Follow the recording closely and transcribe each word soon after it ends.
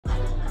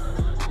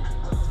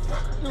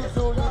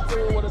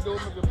YouTube, what it do,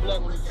 Mr.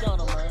 Black on his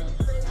channel, man.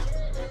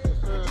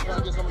 Yes, sir, trying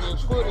to get some of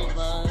these footage,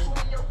 man.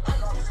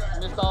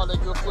 Missed all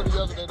that good footage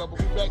yesterday, though, but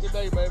we back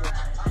today, baby.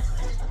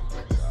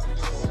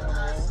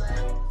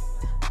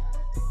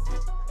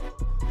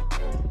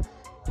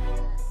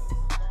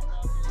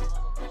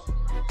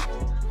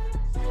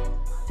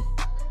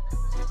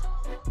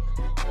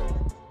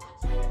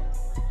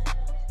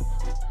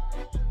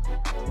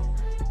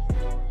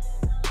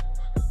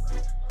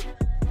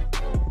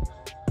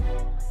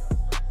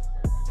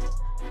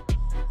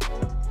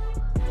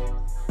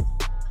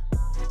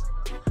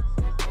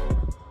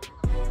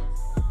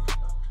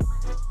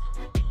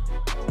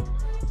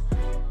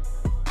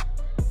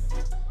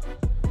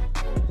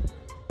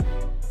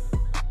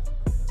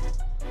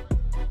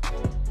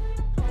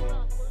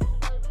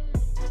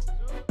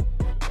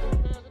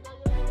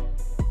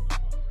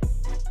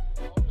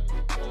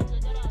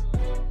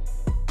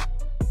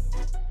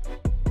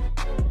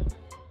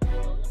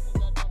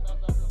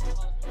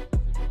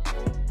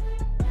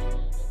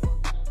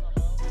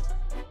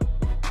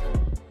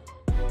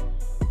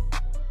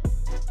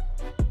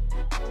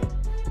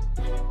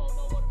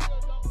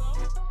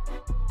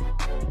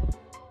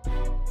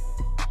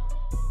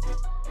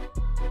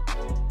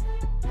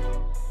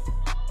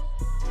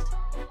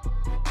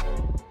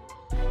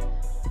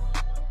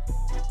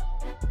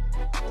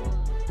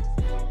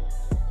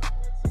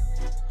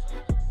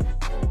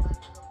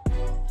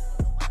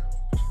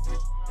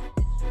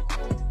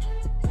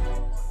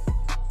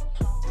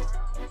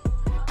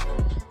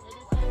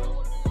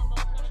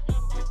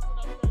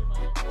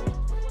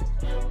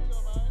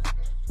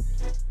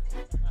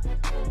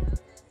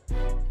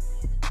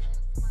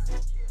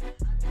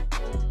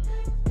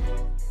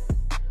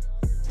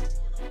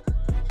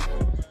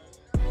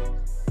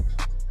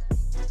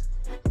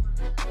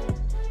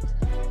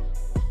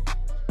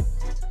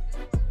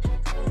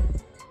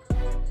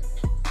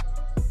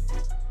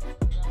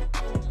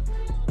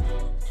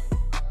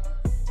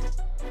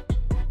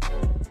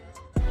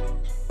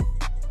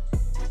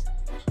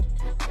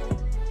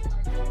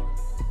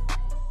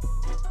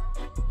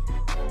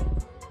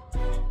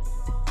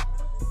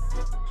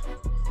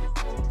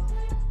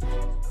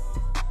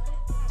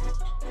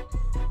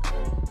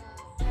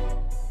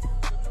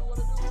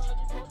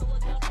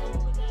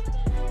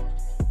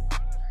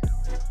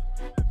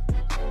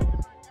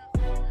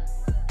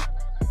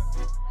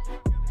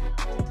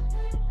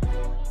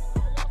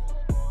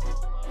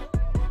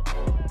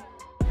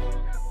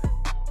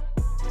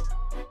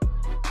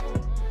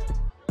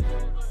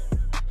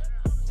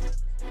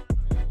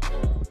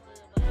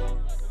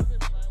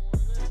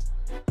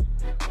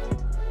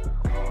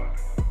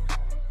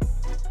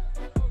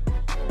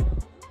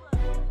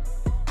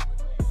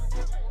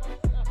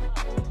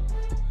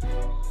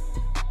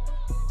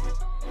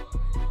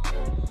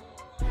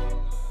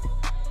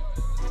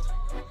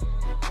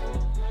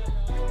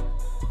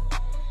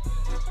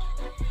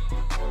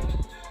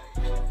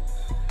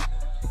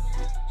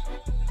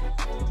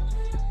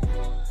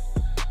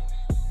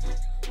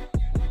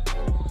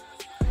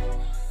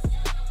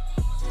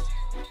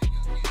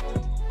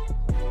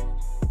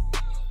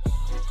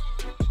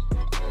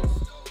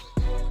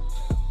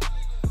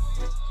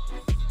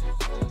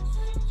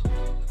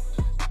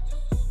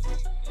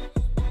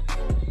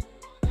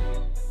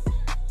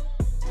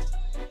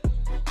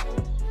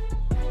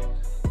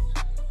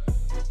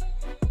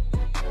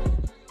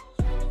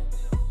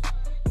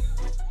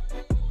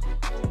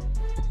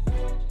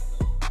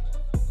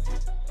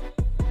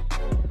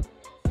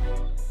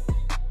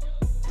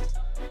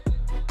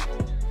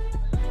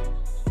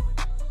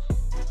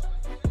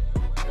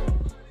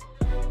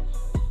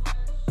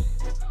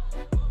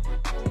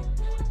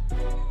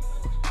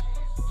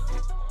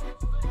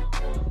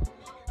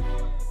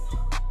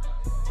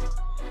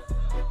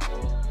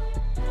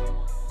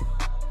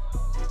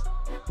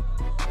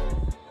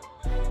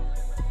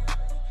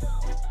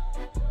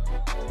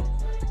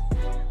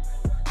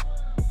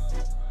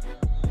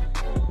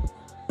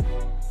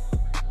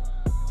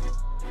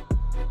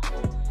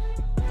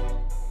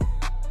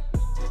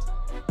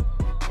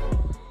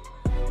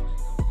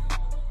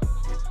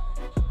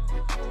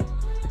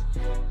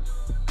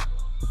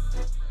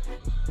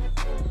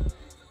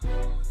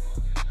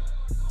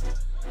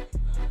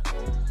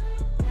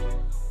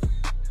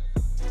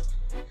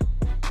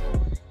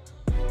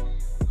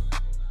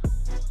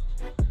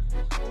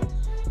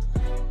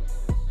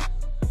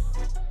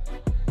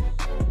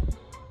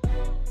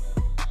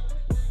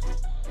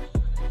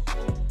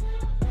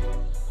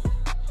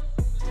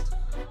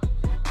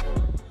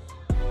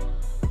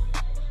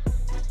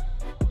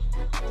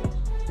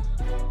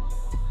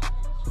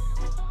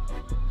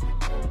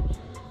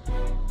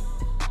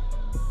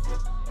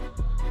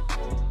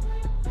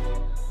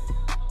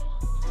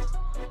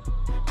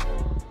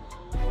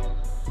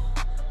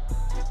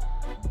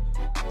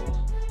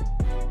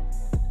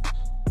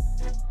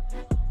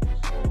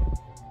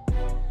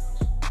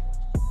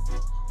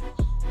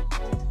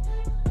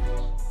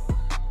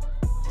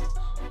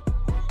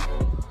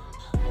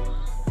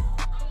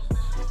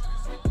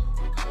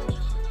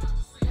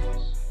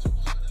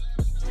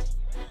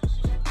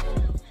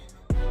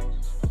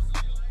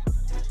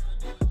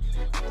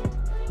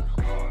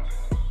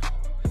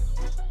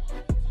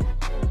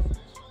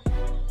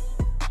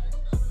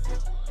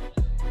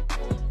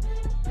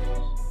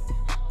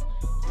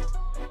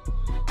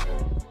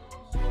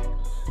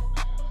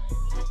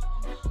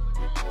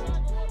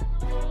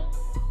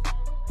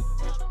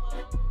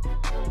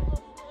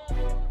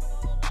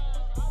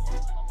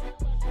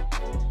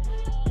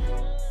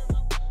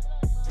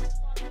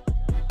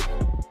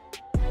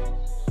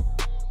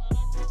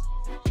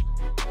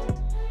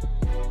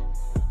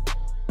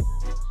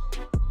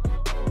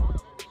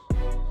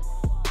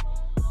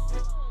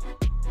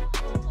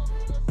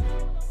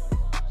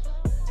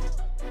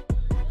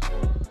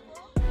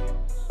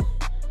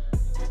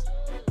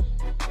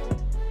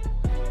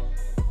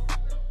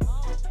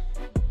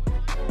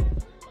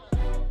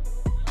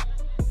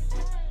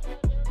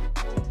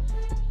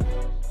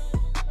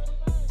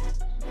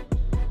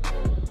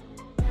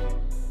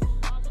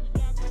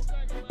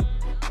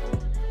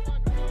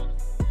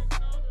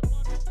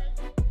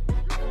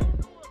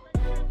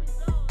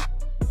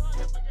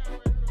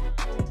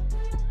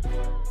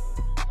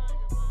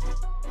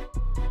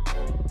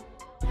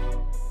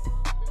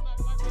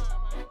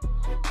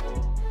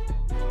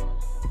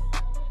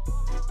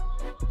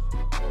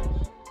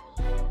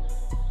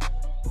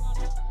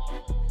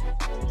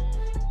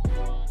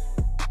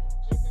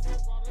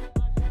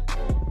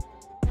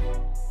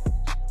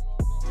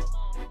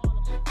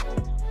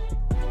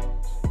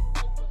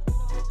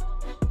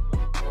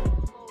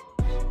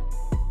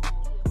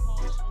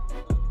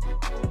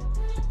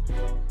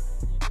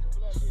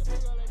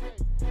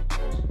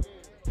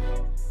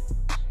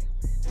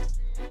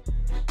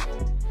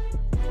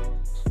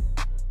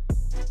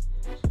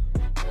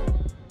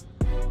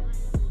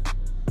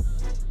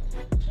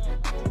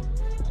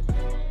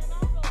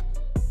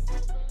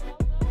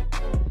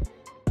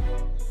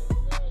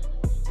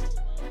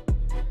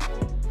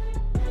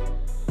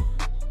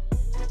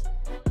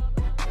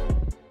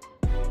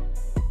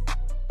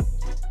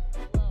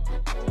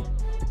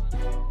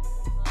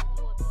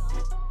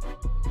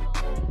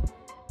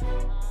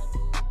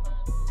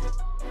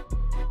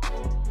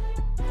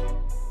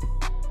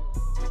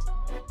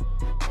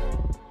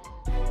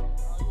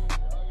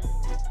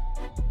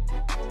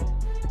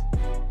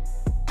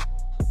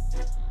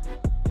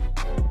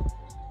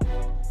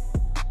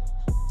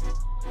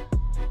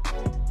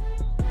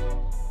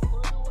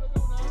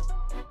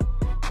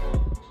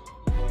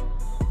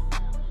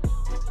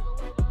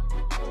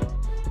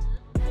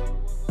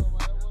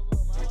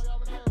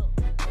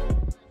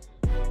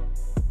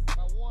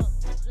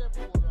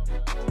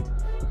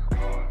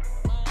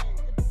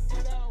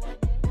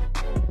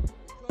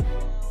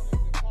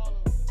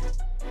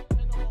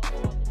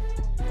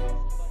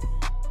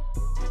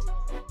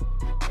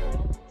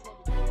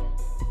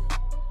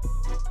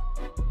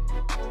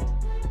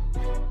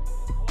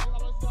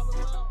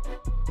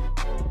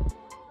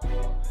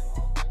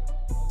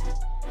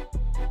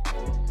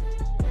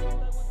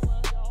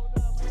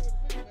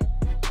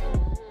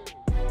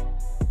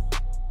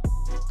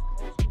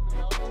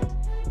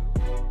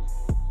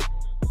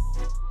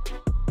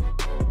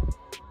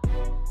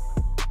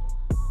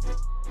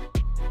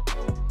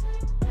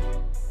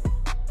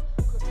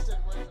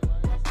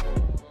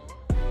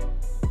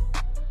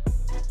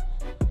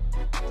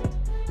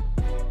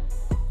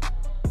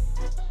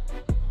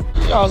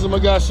 Y'all see my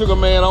guy Sugar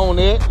Man on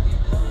that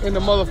in the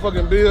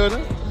motherfucking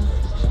building.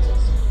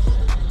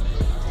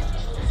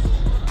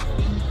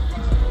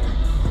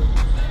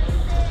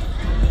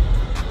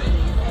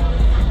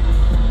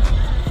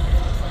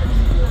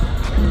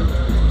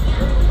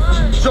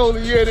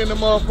 Joliet in the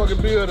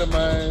motherfucking building,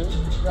 man.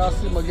 Y'all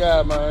see my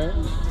guy, man.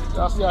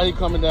 Y'all see how he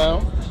coming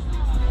down.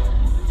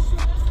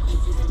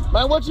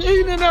 Man, what you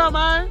eating in there,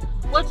 man?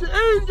 What you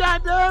eating,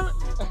 goddammit?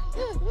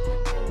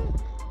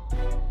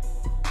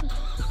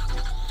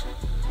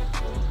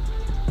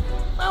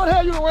 Man, what the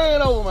hell you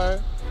ran over, man?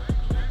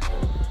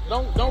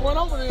 Don't run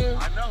over there.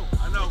 I know.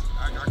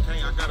 I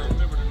can't. I gotta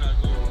remember to not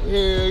go.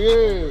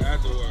 Yeah.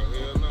 Afterward,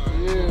 hell no.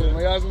 Yeah,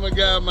 man, y'all see my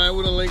guy, man.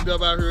 We done linked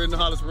up out here in the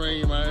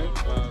HollySprings, man.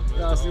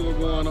 Y'all see what's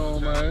going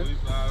on, man.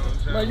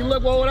 Man, you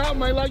look well out,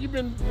 man, like you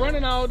been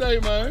running all day,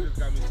 man. I just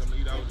got me something to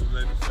eat. I was just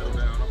letting it settle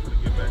down. I'm gonna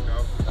get back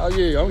out. Oh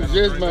yeah,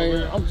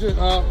 I'm just,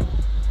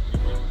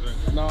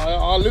 no,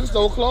 our liquor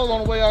store closed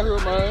on the way out here,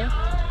 man.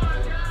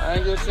 I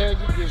ain't get a chance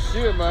to get this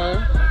shit,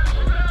 man.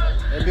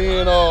 And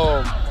then,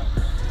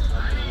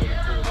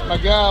 my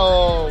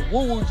guy,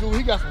 Woo Woo Jew,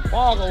 he got some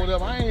bark over there.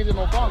 I ain't even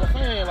no bark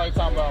fan like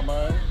talking about,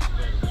 man.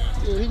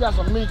 Yeah, he got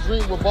some meat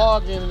drink with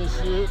bark in it and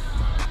shit.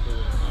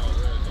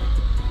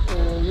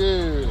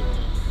 Yeah.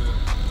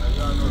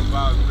 Y'all know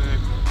about it, man.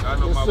 I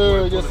know my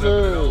boy yes,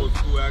 sir. Old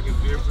school acting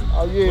different.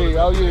 Oh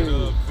yeah.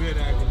 Vid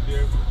acting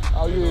different.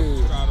 Oh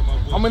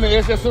yeah. I'm in the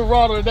SS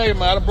Silverado today,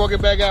 man. I done broke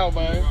it back out,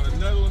 man.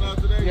 Another one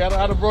out today? Yeah,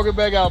 I done broke it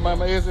back out, man.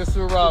 My SS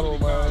Silverado,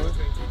 man.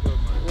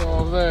 You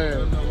know what I'm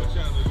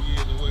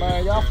saying?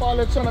 Man, y'all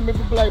follow that channel,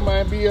 Mr. Black,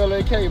 man.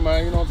 BLAK,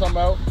 man. You know what I'm talking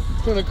about?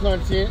 Plenty of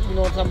content. You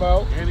know what I'm talking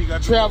about? And he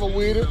got travel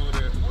with it.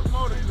 What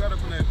motor you got up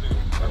in that thing?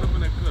 Got up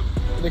in that clip?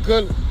 The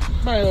color.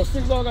 Man, a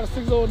 6.0, got a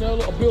 6.0 in there,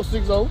 a Bill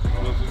 6.0.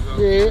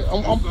 Yeah,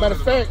 matter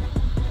of fact,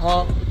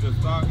 It's just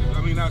stock.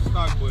 I mean, not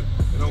stock, but it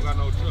don't got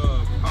no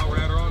power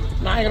adder on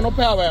it. Nah, I ain't got no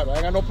power adder. I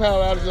ain't got no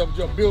power adder.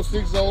 Just Bill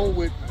 6.0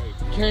 with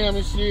cam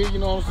and shit. You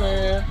know what I'm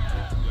saying?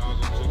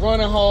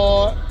 Running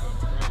hard.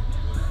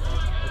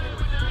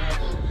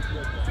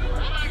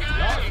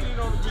 Y'all seen it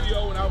on the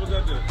video when I was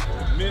at the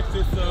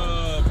Memphis,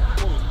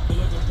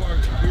 Park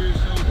Spirit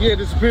Show? Yeah,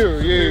 the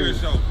Spirit, yeah. Spirit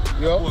Show.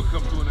 Yep.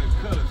 Come through in that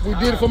color. We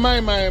did it for my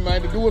man,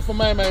 to do it for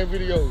my man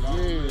video.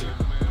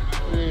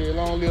 Yeah,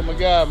 long live my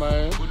guy,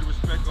 man. With the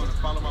respect on it,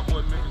 follow my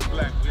boy Memphis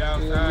Black. We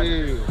outside.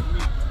 Yeah.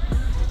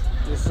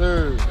 Yes,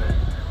 sir.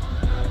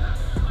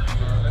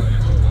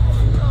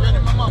 Yeah,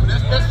 that's my mama.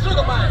 That's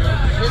Sugar Man.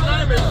 His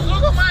name is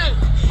Sugar Man.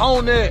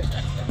 On that.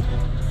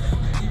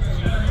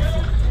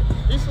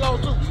 He's slow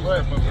too.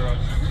 But,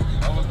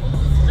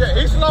 yeah,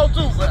 he's slow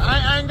too, but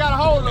I ain't got a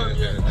hold of him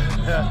yet.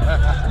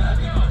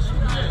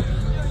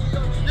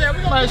 Yeah, we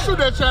gonna man, shoot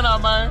that channel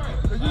out, man.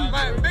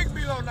 Man, Big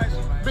B-Lo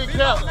Nation, man. Big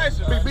Cap.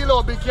 Big B-Lo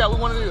or Big Cap? Which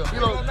one it is?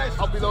 B-Lo Nation.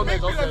 Oh, B-Lo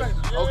Nation. Big B-Lo Nation.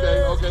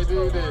 Okay,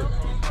 did.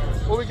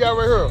 What we got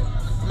right here?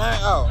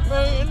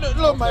 Man,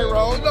 little May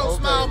roll, little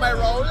small May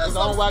roll. This the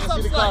only way I can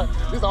see the car.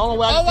 This the only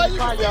way I can see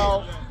the car,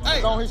 y'all.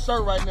 It's on his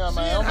shirt right now,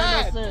 man. Don't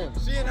make no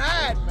sense. She in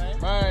hide, man.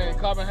 Man,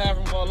 caught been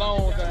having for a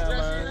long time,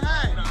 man. She in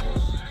hide.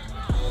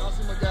 Y'all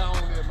see my guy on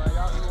there, man.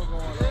 Y'all see what's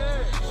going on.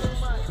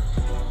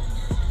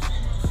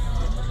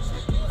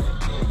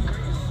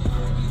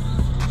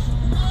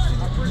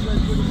 I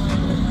appreciate you, man.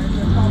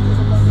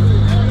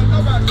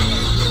 Nobody.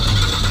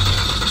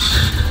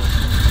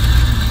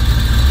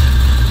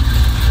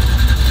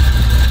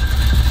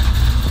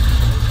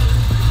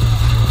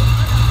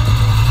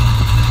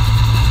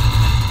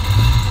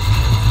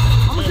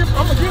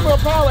 I'm gonna give her a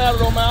power out of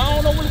though, man. I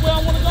don't know which way I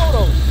want to go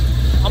though.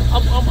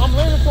 I'm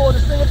leaning toward the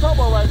single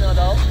turbo right now,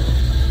 dog.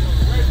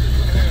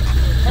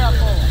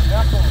 Half on.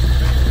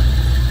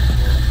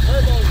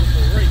 Turbo is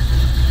the race.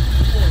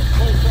 You want a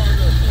full car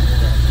or a single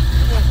car?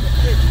 You want the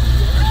fix.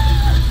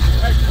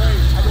 That's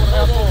crazy. I want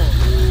half on.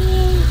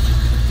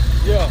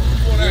 Yeah.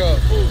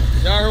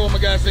 Y'all heard what my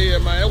guy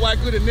said, man. That's why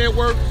it's good to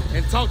network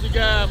and talk to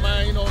guys,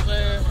 man. You know what I'm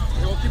saying?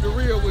 They gonna keep it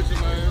real with you,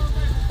 man.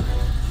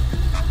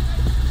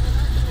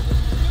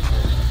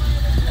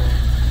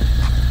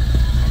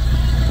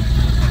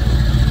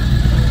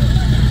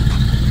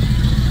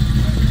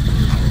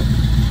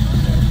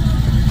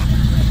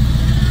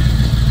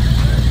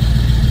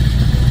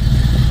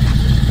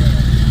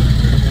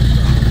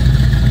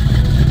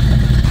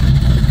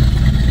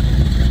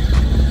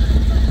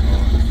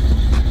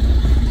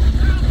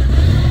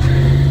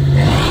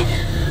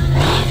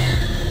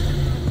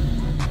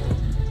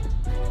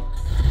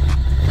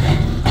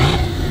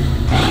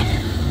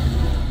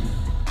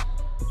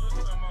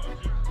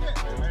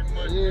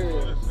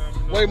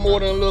 Way more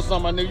than a little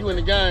something, my nigga. You in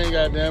the game,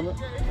 goddammit.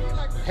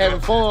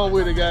 Having fun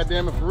with it,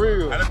 goddammit, for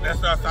real. That's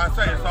what I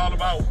say. It's all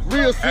about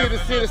real city,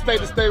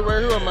 state to state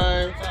right here,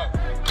 man.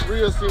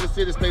 Real city,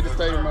 state to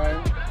state, man.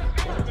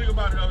 What you think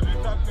about it, though? You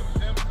talk to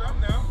them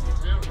something now.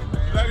 You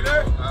like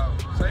that?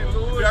 St.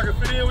 Louis. Y'all can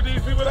fit in with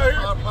these people out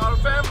here? Part of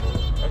the family.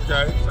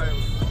 Okay.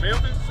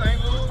 Memphis, St.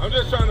 Louis. I'm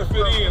just trying to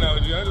fit in, though,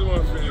 G. I just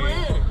want to fit in.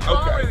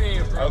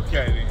 Okay.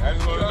 Okay, then. I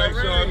just want to make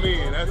sure I'm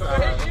in. That's all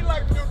right. He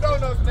like to do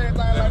donuts and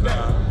everything like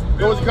that.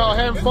 That's what you call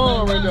having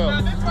fun right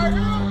now. This right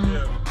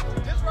here,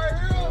 this right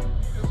here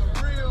is a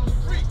real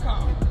street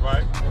car.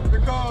 Right.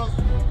 Because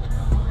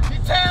he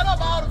teared up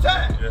all the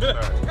time. Yes, sir.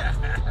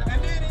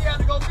 And then he had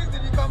to go fix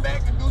it. He come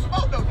back and do some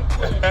more though.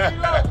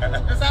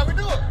 That's how we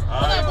do it.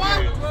 What's up,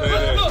 boy?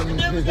 Look, and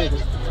then we got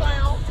this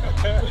clown.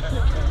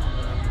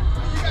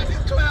 You got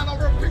this clown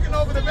over picking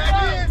over the back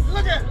end.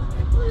 Look at it.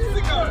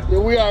 Yeah,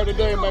 we are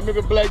today, man.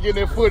 Maybe Black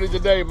getting that footage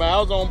today, man. I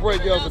was on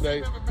break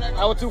yesterday.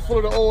 I was too full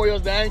of the oil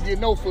yesterday. I ain't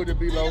getting no footage,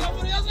 B-Lo.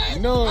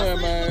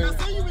 None, man. I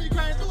seen you when you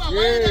came through. I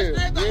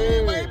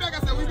waved back. I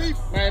said, we beef.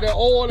 Man, that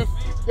oil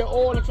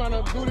and trying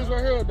to do this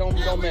right here don't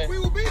match. We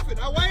were beefing.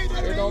 I waved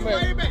that. It don't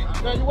match.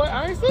 Back. Now,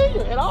 I ain't seen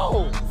you at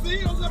all. See,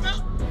 you know what I'm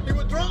talking about? He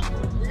was drunk.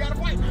 We got to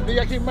fight. Then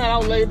I keep in mind, I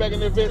was laid back in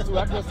the vest too.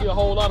 I couldn't see a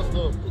whole lot of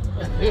stuff.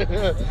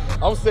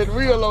 I was sitting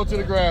real low to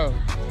the ground.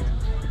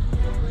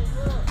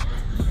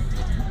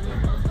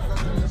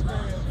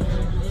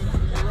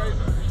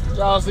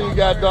 Y'all see you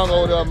got Dunk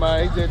over there,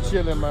 man. He just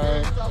chilling,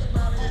 man.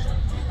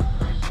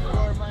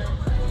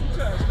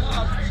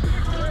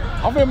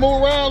 I'm finna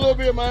move around a little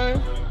bit,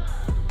 man.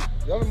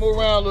 Y'all finna move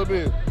around a little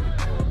bit.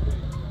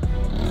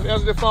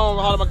 Answer the phone,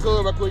 holler my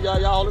cousin right quick,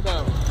 y'all hold it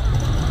down.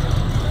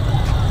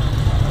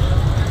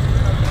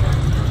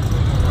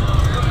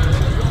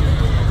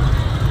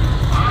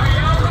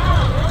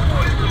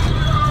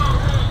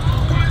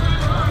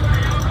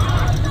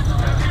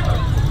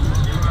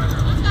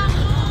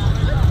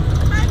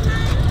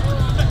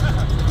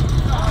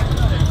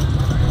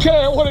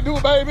 What it do,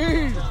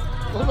 baby?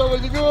 What's up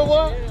with you good,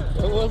 what?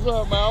 What's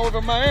up, man? I was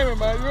in Miami,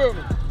 man. You hear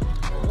me?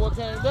 What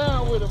came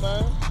down with it,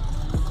 man?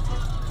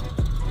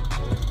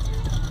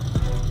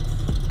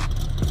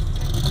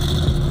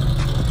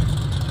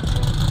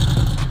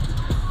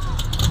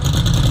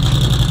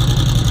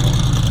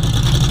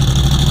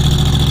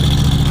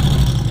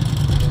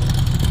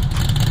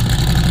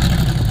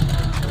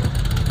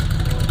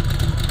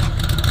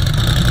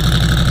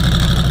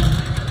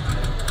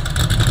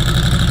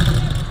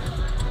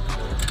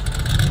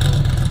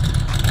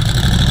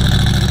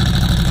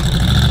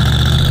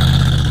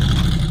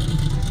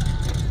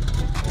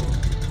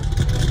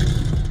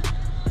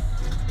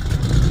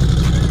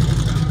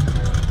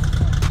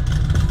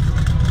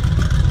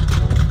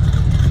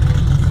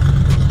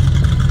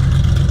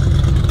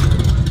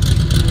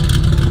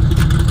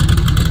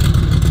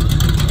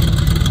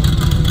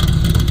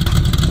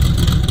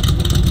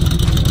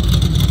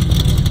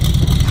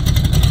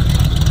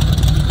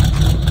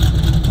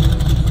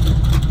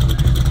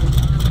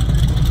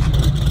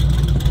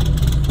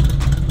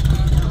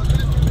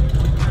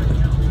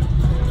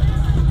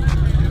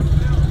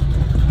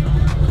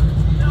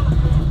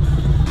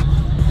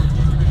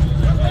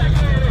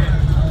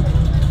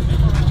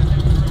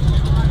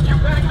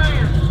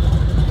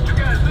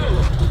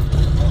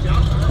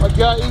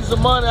 Got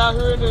EzzyMoney out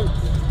here in the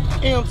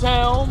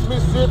M-Town,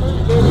 Mississippi.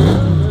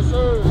 Yes,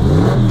 sir.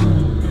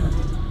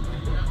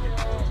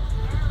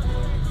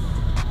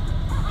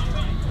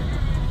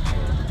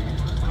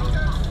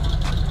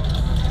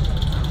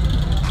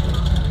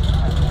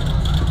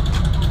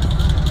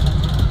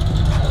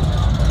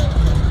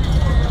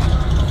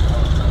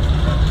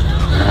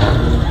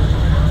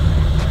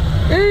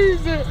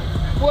 Easy.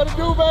 What it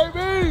do,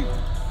 baby?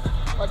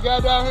 I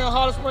got down here in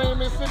HollySprings,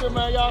 Mississippi,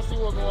 man. Y'all see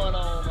what's going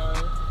on, man.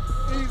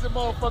 Easy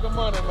motherfucking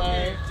money,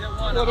 man.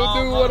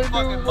 What it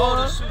do,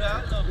 boy?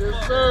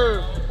 Yes,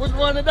 sir. Which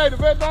one today? The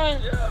best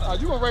thing? Yeah. Oh,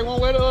 you gonna rate one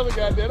way or the other,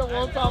 goddamn. That's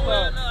what I'm talking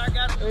about. I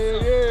got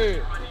it.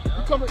 Yeah.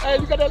 You come, hey,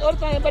 you got that other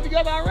thing back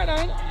together already,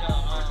 ain't it? Yeah,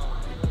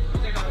 I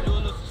think I'm doing a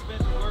little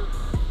suspension work.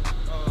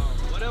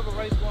 Whatever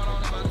race going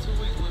on in about 2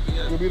 weeks, we'll be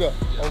there. You'll be there.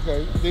 Yeah. Okay.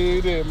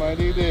 Did that, man.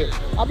 Did that.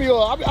 I'm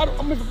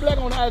Mr. Black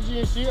on the IG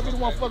and shit. I be the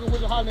one fucking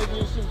with the hollering at you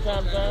and shit from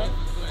time to time.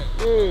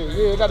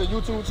 Yeah. I got a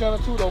YouTube channel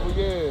too, though, but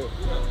yeah.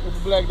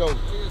 Mr. Black, though.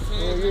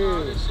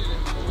 Yeah.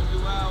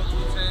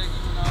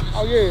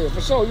 Oh yeah,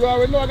 for sure. You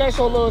already know I gotta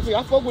show love to you.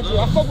 I fuck with you.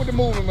 I fuck with the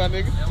movement, my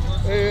nigga.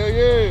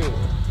 Yeah.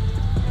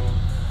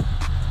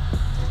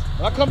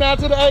 When I come down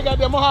to the A,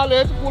 goddamn, I'll holler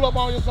at you, pull up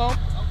on you something.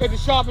 At the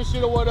shop and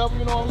shit or whatever,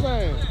 you know what I'm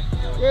saying?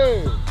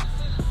 Yeah.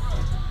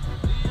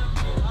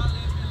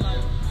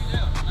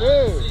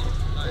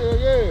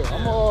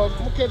 I'm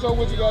gonna catch up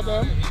with you,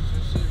 goddamn.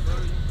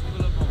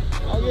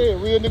 Oh yeah,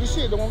 real nigga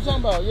shit, that's what I'm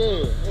talking about.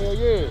 Yeah.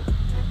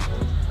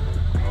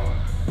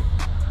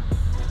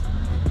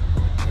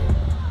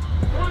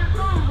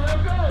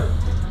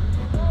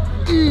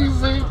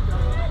 Easy.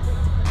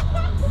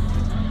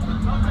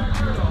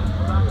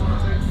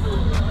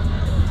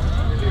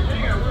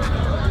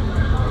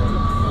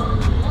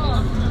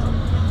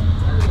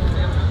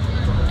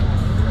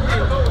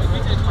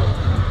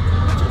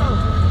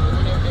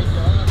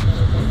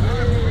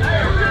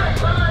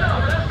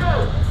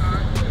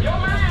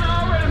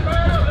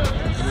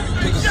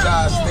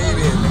 Stay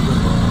there,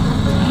 nigga.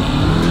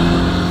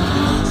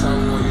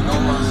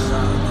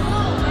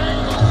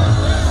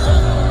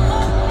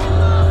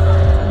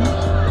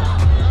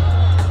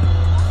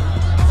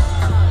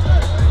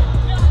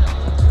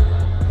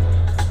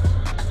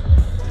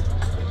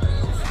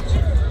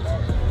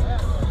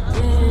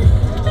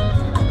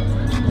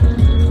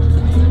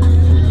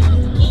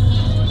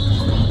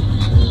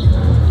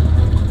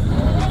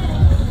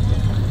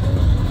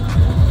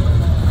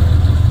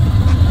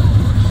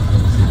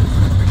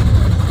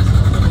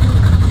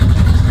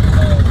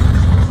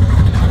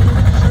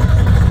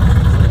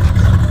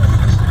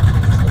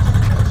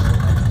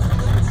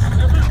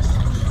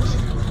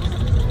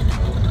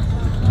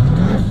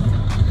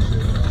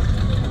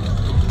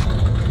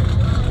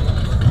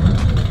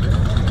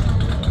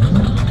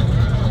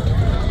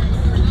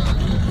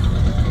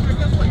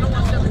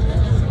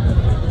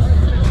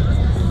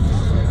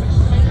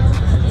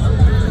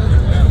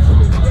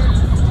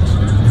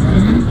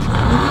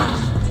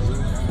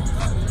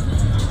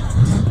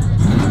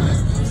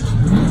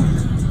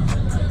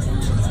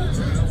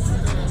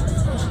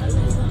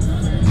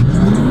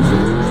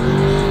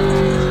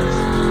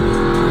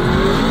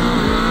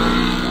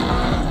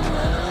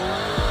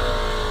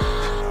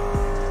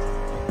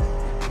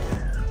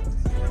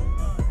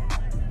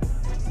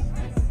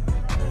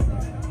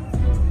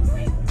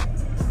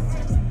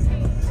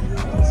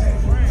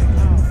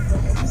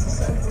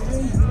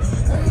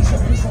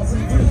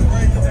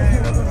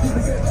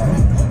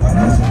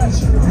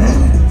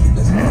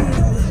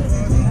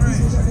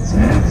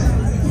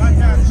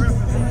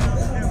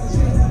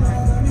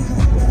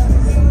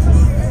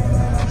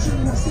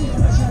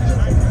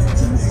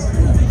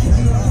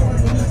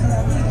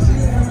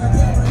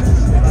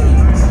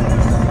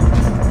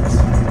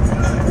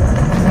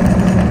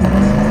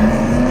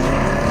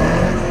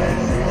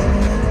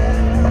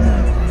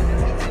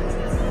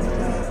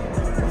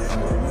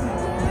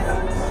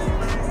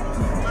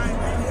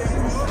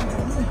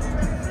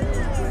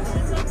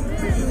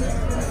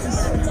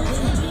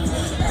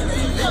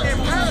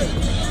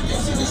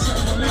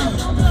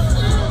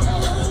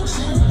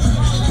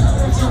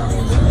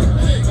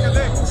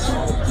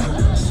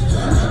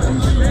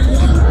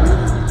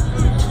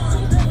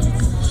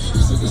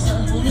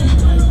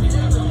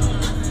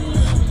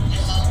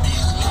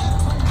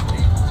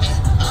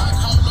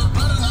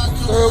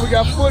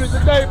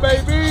 BDay,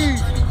 baby.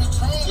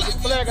 With the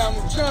flag on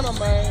the channel,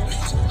 man.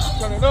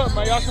 Turn it up,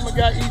 man. Y'all see my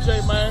guy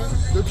EJ, man.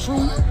 The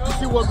truth. You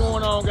see what's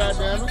going on,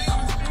 goddamn it.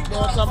 You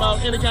know what I'm talking about?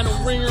 Any kind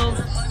of rims,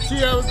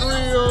 Tierra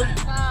grill,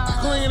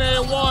 clean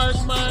ass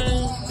wash,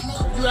 man.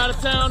 If you out of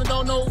town and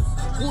don't know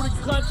who to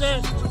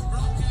contact,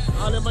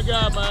 I'll let my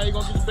guy, man. He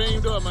gonna get you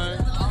beamed up,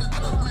 man.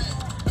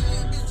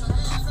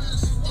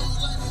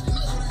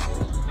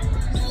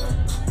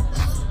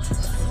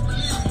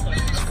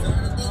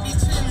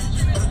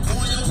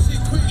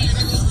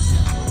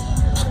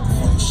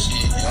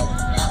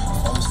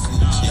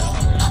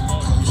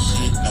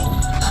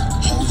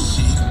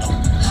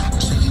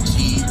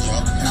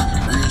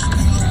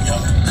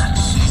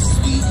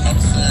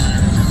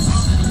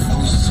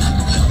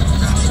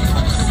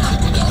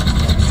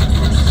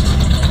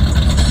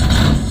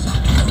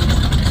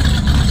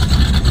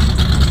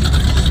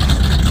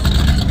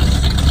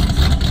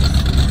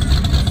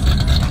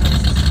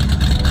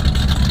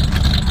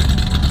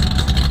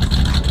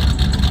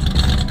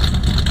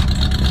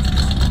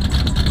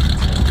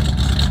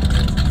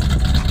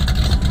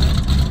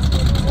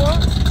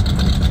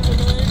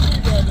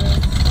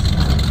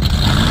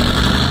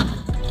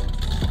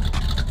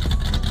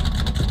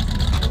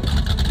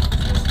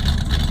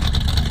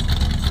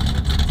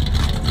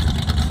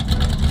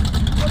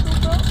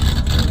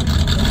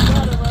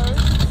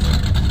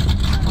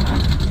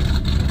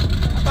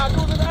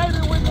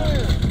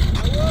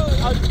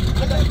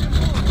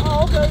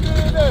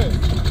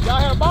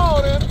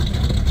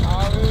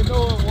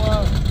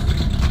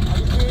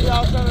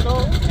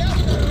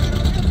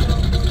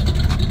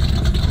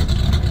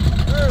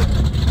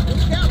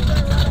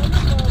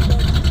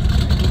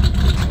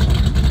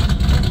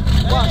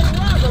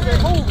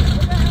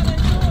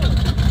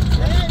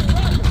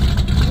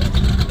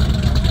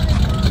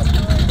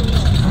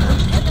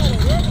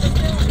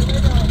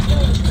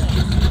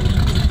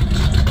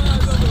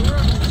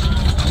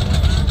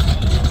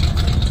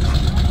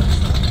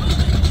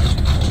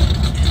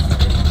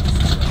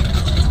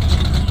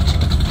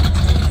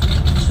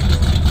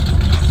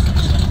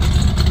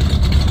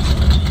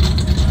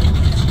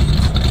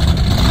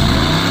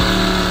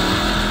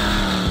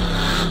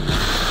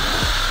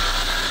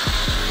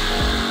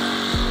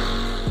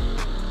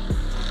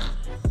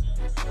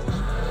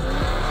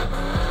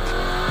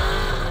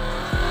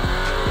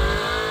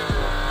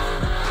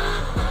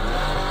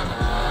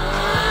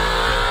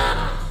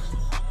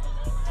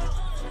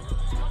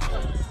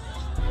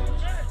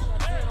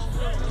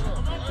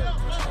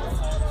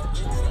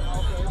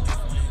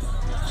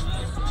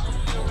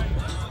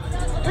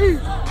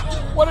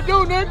 What it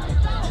do, Nick?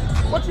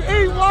 What you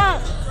eat,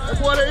 why? That's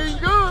what they eat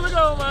good. Look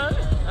on, man.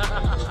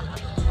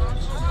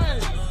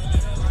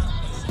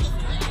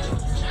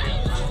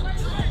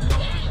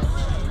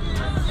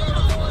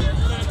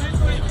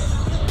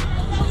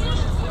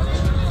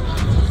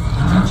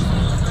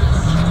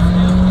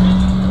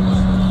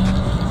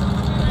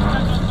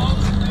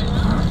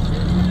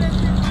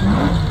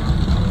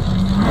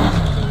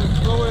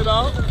 Blow it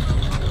out.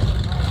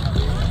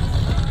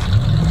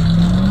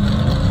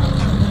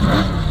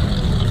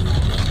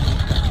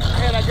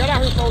 I got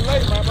out here so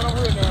late, man, but I'm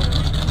here now.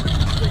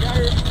 You got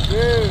here?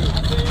 Yeah. I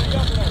seen you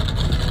yesterday.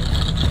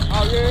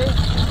 Oh, yeah?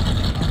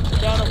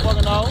 Down there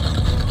fucking off.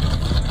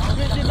 I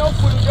didn't get no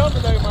footage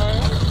yesterday,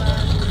 man.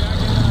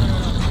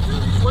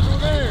 What you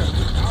there?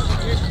 I was in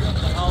Ezzy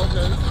yesterday. Oh,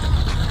 okay.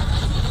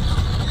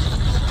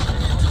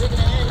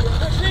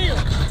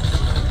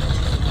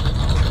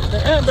 I'm the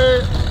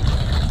Amber.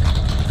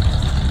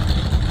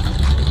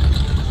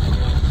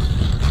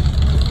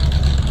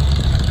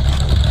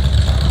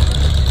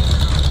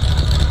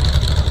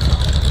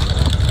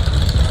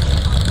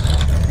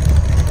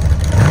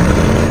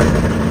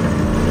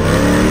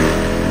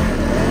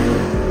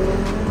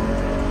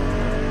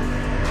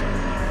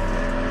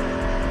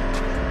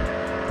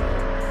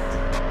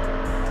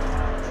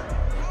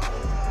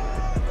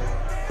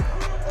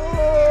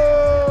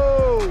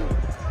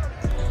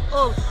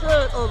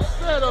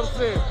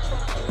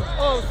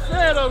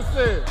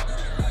 Upset.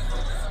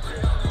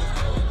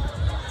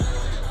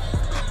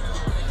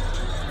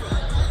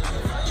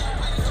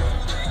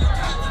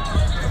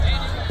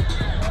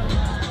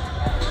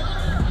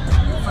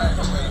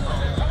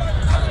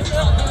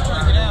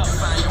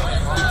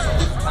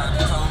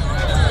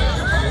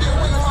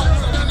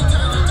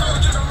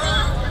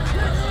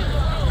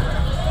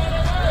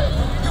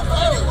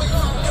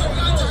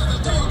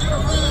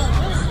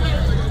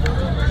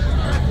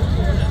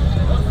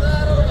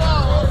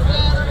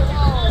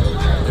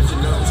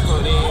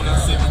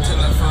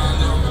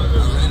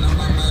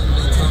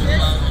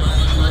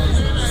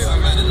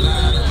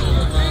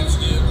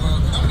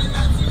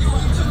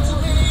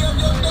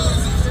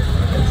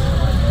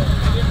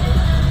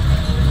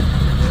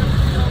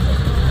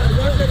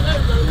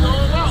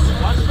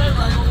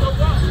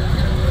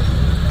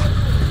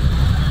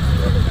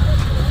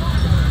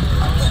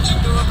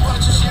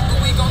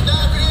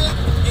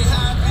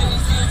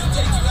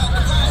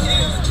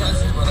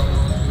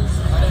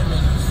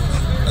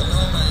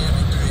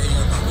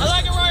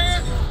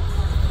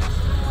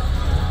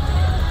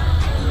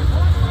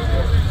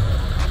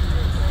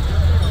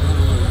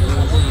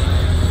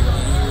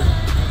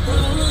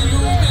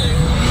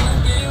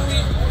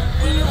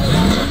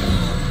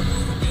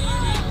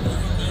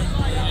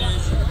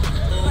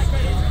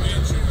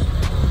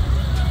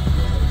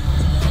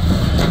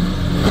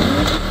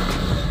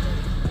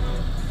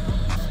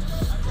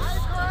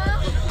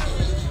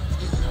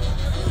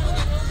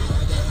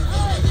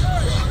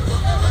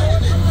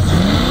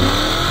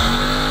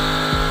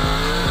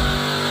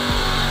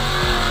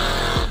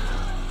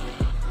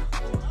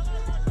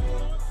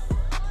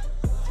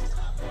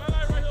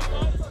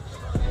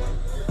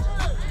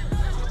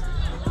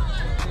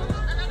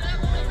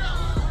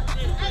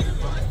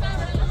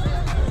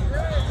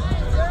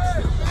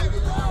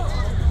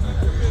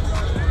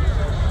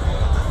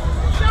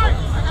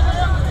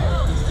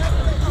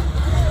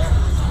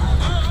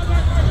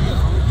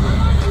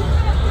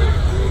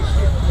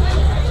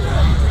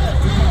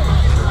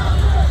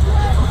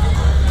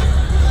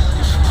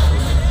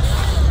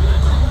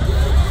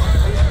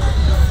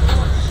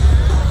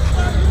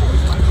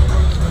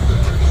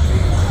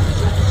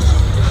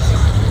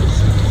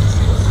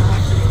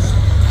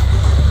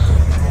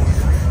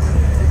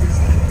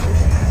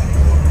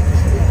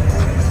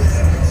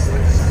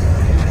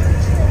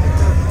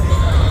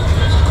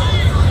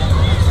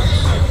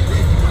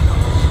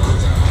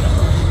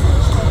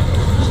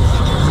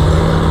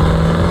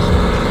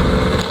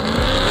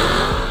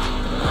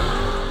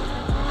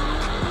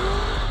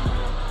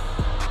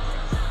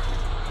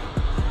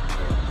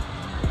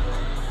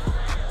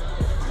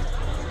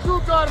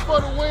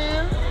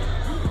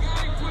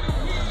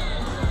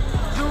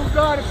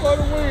 started for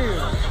the win.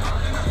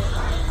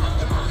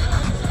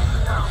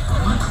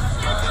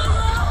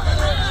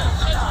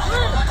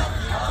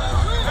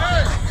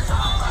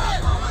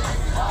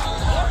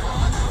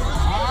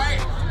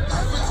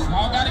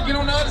 Y'all gotta get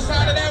on the other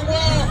side of that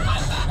wall.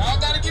 Y'all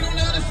gotta get on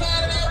the other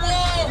side of that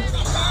wall.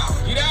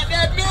 Get out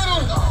that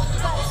middle.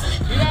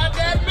 Get out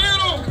that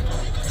middle.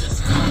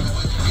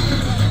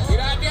 Get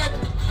out that.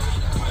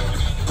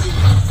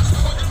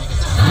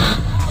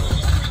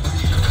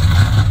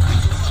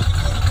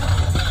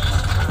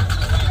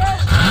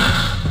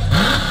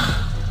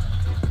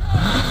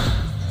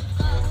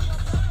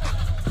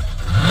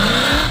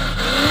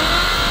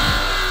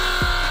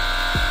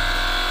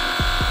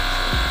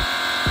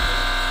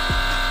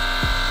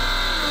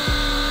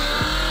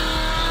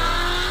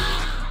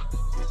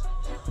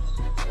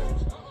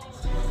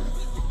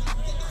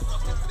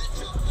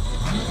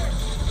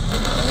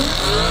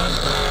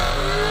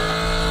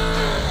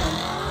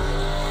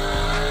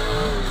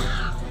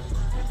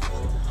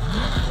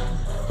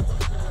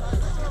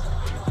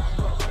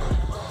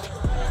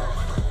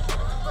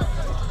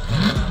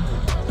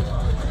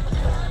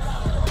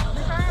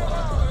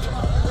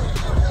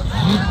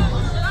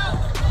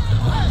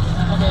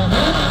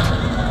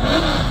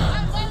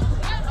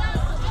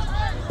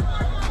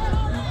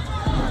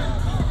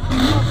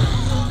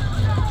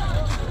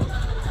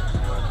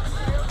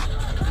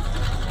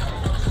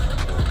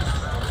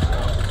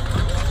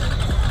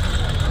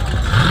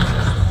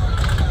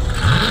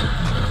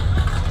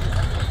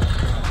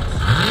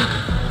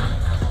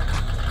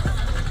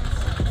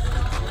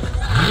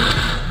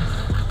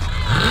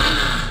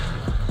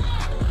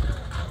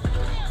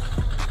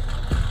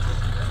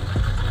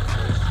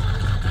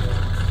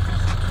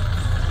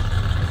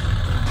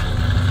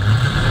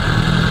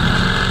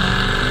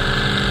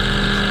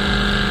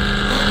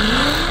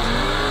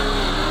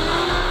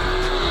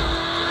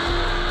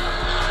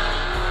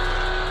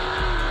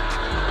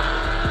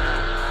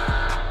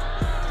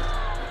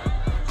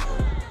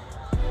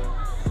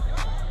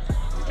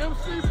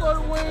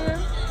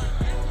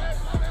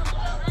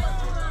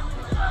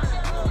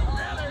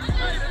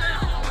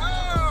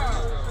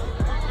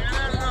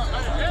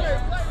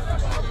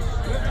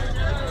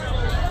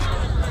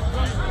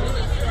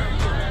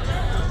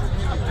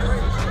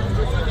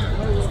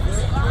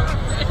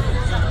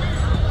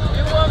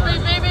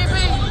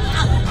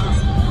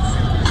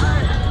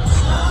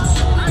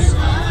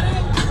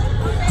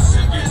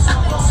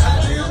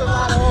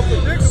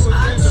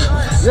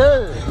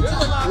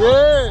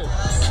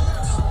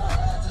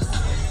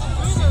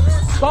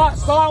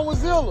 Starting with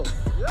Zilla.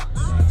 I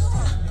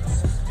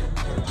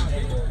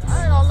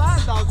ain't gonna lie, I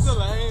thought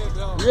Zilla had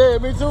though. Yeah,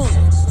 me too.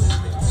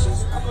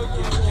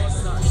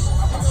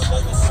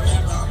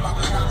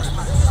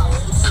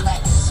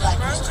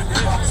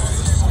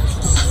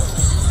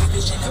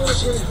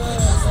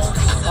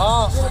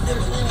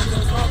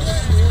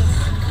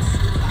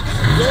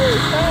 Yeah,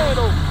 he's bad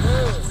though.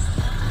 Yeah.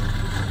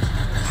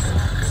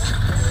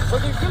 But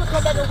he's gonna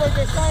come back and break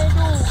that same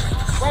dude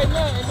right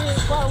now and then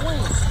try to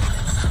win.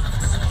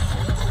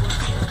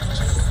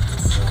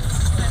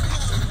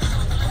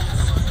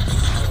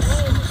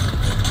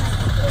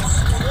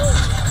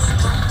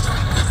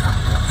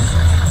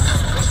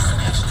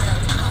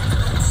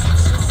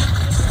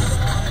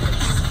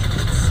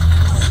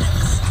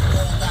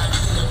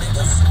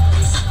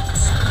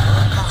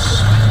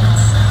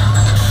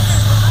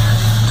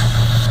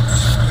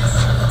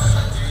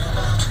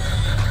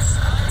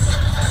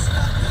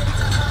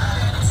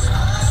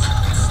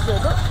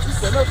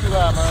 Not too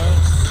loud, man.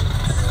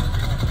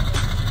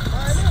 I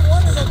didn't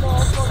want to go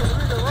motherfuckers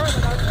really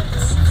running. I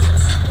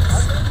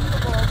think you the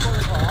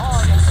motherfuckers for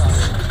hard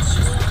inside.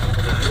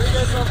 You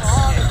get some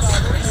hard inside.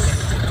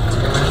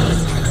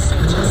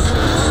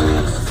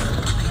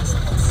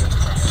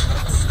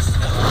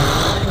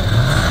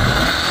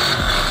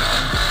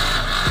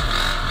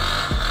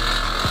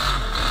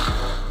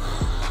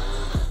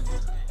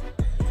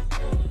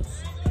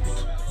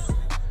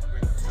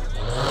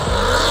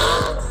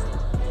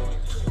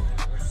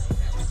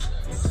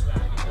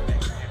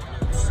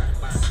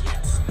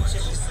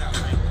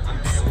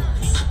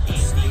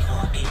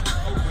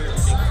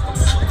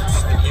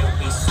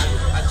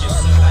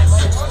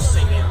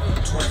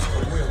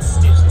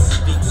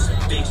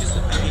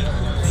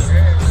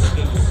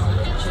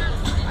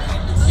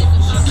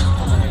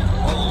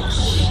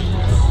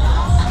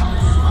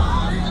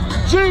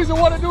 Jeezy,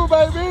 what it do,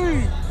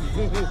 baby?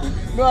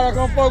 Know I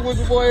come fuck with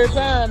your boy every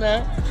time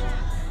now.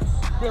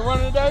 Been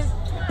running today?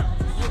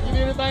 You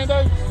need anything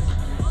today?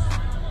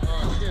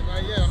 Shit,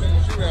 not yet. I'm in the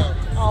shootout.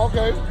 Oh,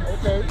 okay.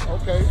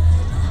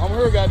 I'm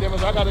here, goddamn it.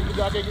 So I gotta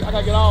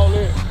get all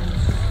this.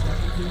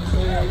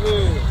 Yeah.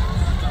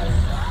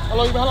 How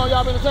long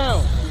y'all been in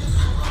town?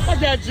 I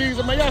got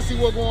Jeezy, man. Y'all see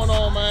what's going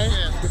on, man.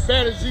 Yeah. The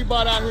baddest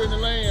G-bot out here in the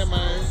land,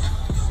 man.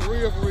 For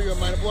real,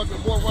 man. The boy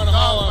running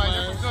hard,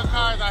 man. There's some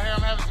cars out here.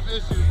 I'm having some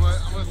issues, but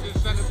I'm gonna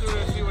send it through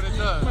and see what it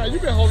does. Man, you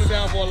been holding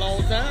down for a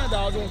long time,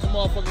 dog. Doing some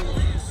motherfucking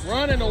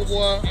running, old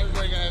boy.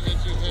 Everybody gonna have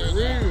issues here and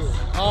there. Real.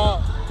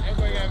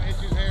 Everybody gonna have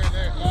issues here and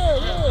there.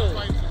 Yeah.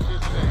 Fight some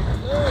shit today.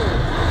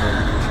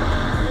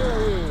 Yeah,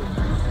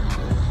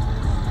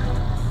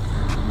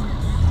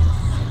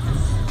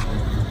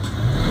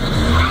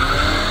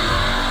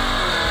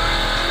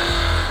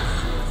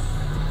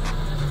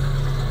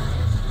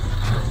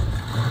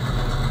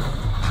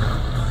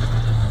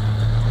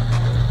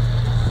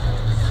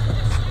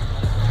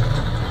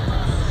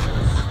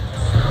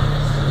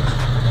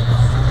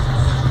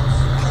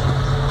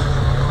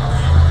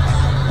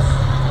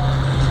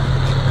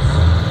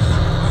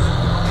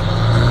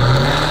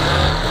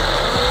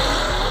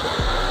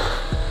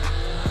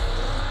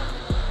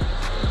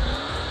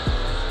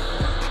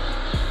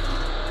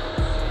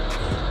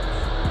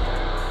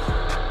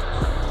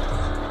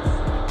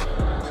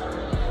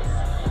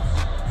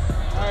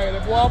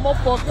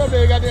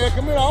 Yeah,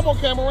 come here. I'm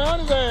gonna come around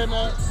his ass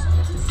now.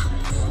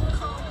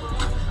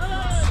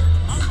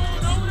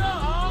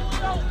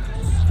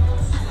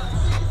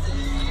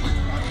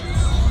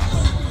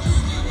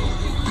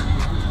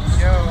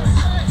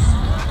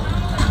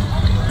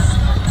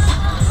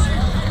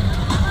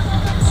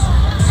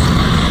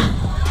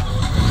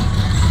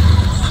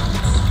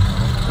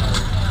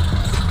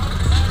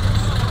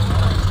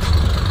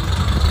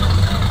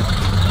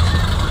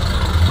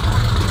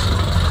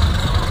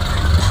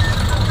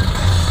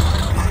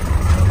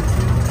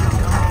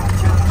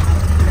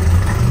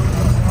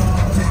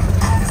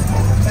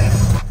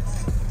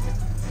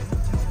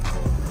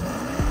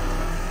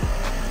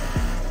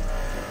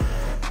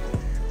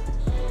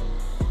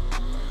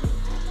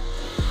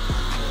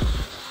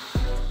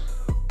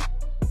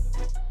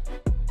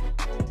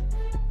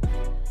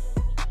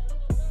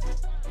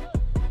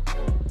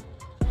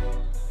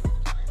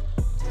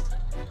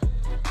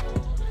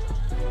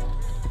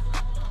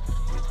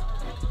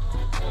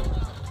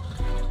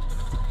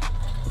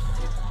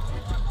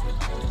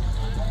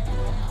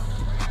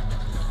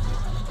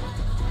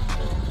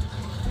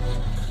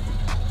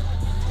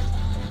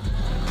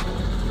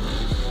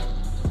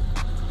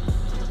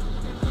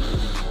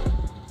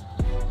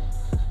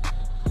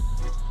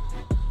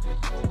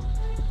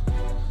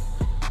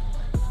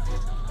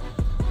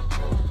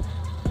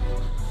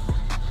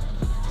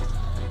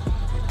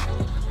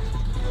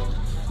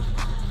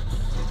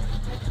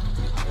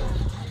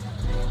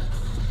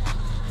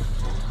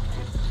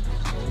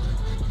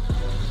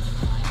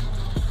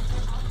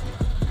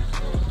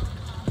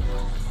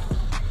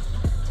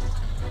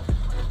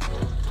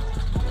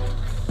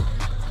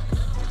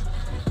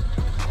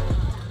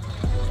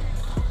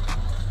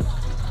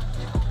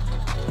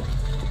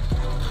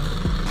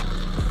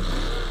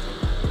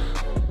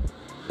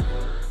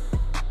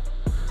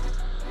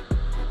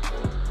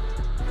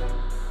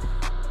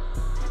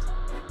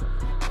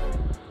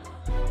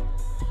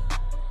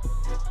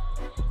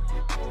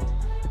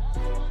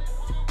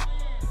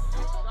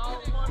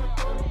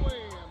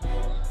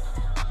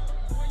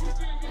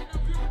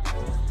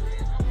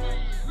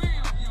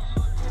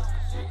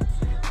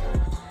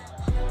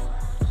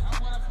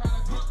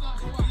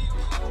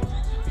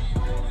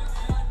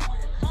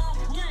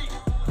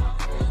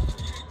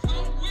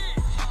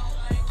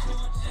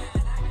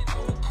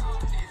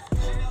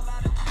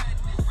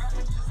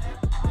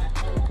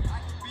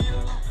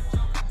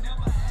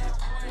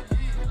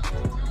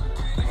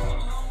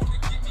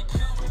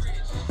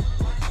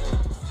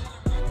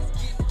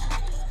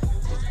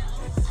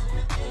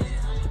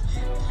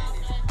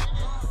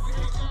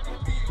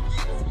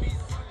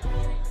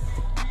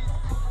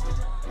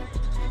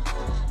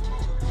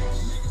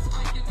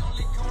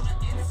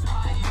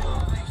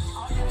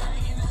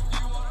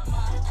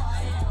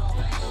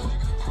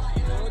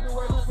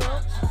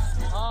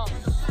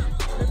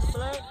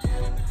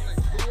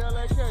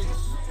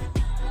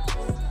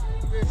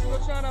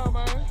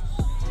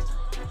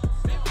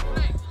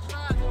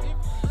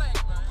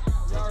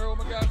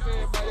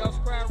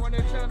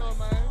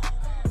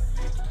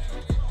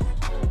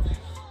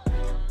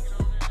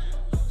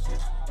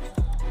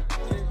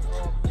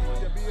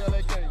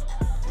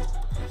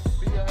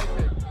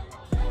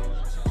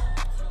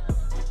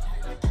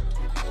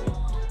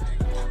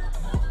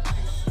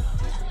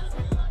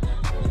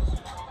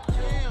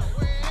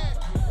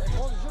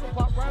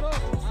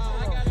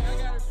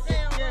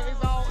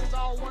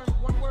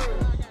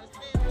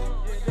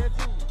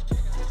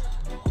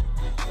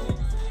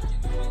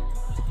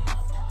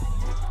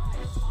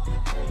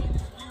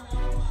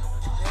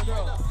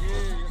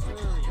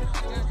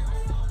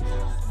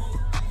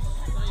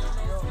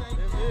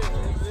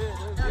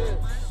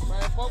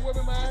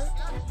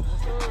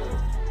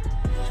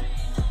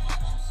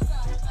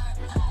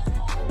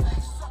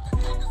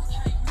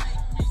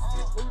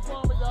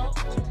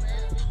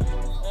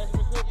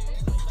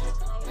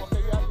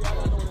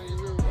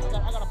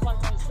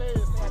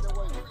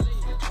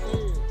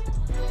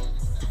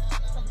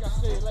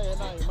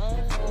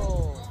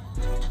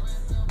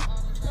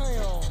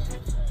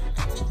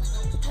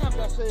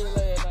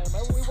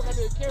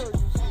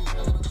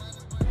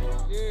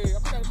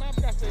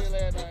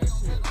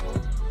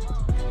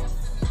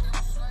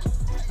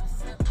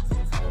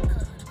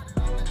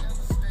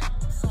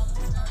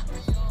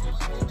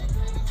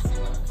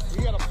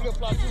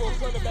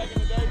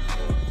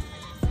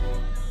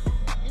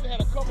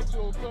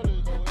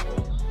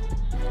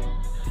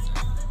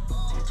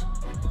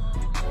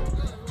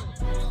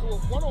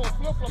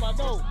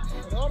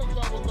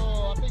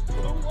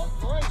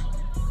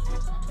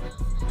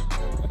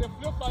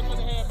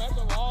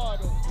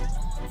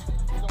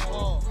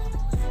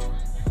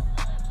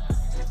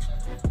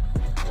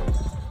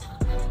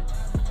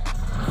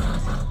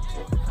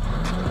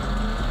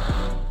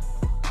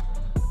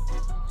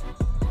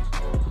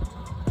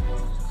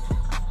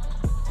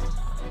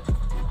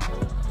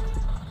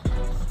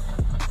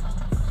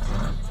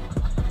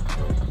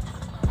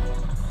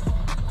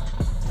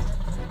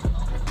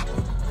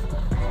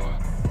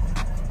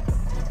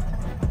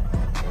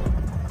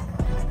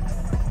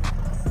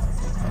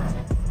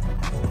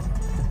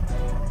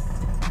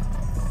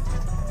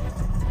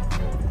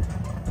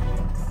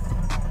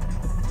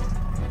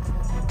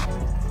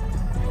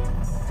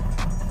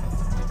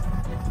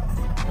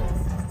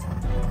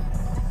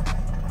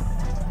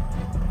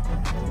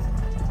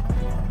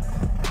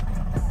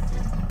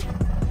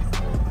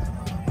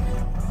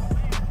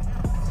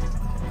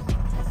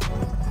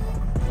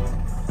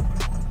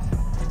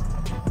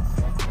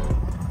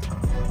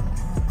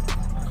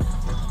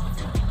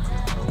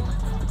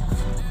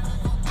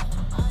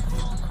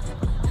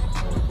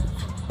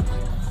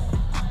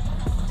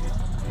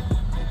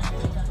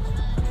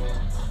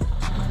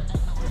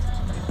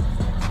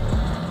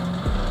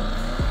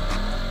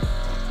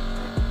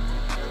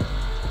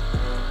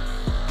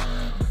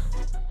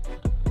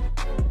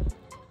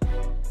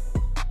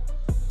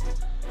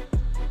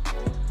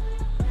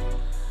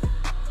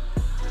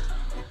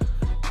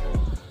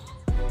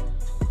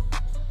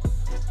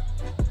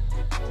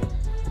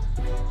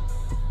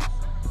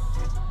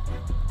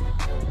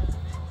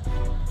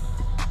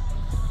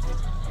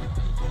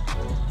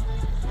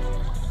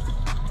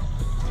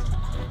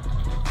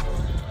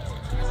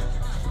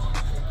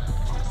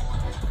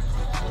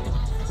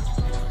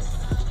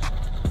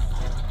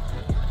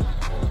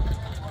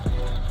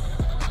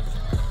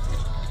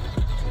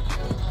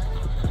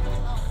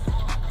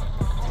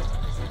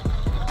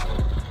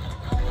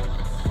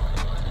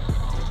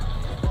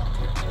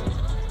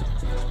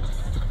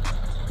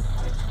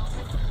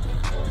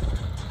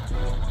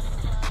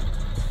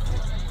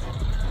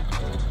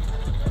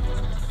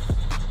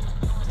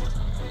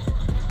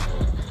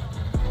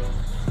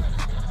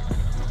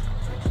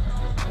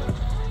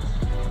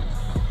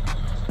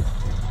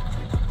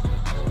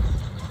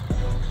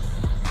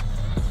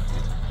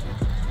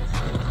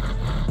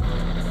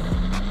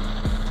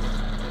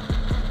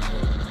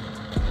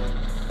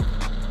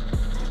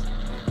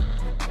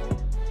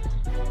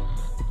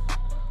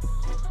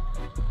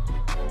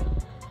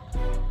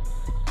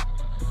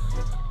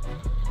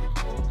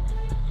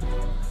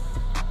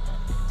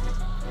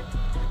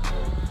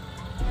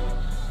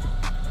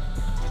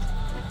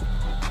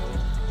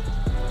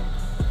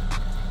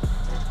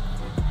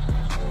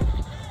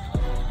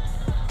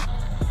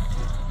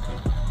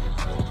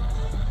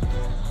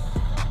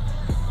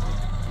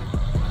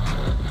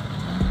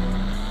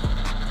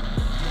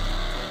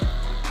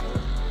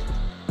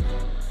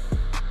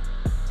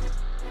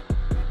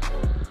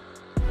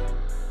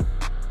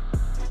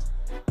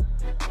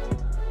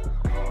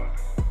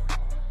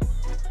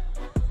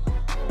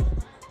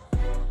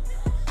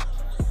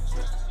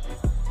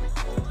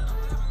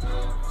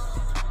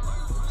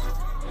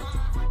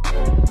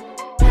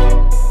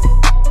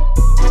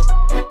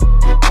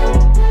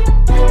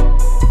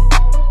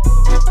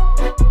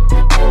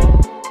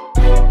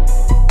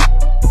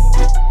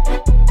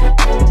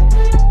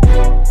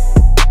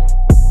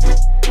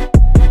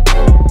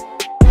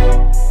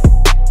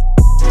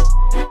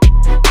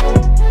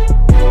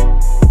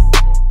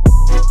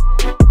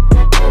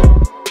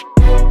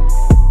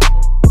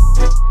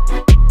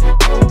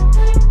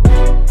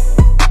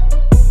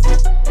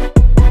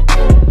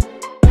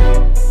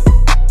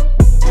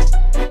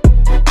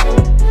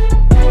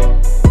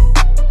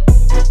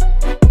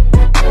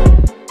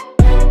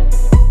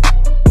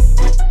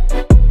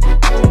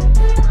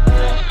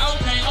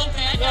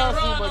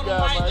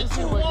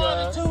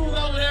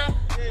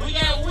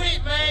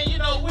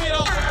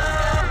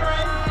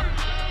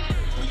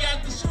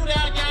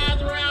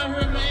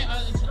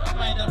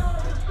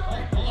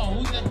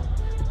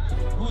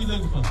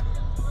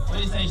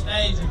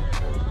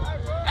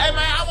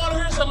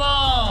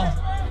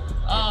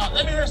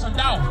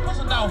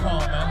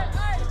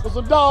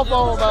 dog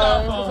phone,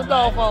 man. It's a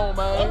dog phone,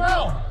 man. What's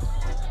wrong?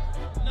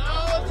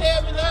 No,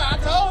 tell me that. I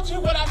told you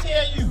what I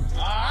tell you.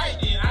 All right,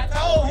 then. I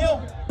told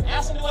him.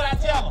 Ask me what I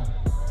tell him.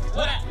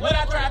 What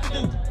I tried to do.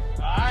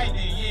 All right,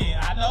 then.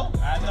 Yeah, I know.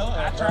 I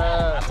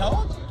tried.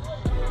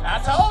 I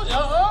told you.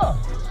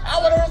 I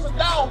would have heard some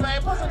dog,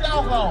 man. Put some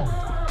dog on.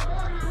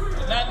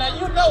 Now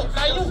you know.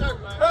 Now you.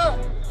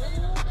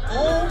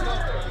 Ooh.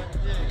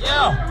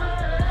 Yeah.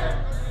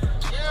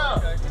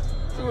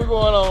 See what's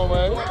going on,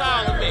 man. What's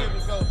calling me?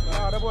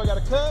 That boy got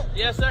a cut?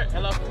 Yes, sir.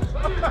 Hello.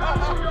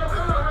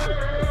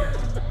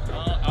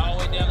 All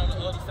the way down on the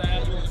other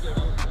side. You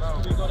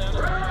go down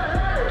there.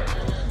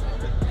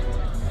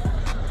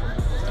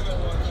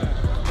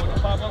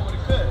 Pop up with a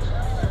cut.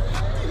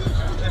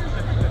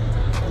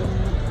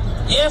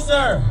 Yes,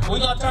 sir. We're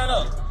going to turn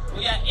up.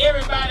 We got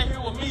everybody here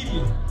with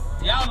media.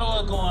 Y'all know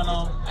what's going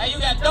on. Hey, you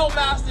got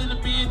Donkmaster in the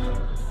business.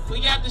 We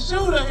got the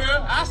shooter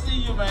here. I see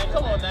you, man.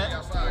 Come on,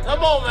 man.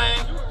 Come on,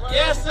 man.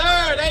 Yes,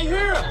 sir. They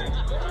here.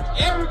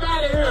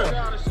 Everybody here.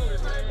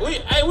 We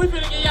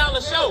finna get y'all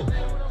a show.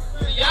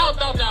 See, y'all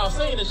thought y'all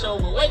seen the show,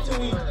 but wait till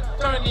we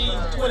turn these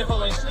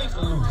 24-inch sneaks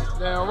loose.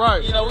 Damn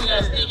right. You know, we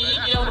got Sticky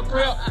Icky on the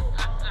prep.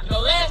 You know,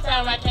 last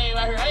time I came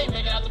out here, I ain't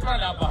making out the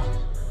burnout box.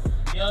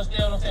 You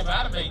understand what I'm saying? But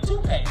I done made 2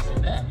 packs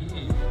in that.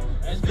 Yeah.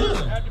 That's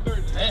good. Happy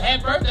birthday.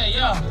 Happy birthday,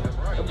 y'all.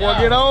 The boy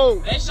get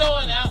old. They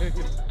showing out.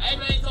 Hey,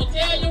 man, so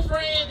tell your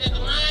friends that the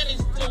line is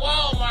to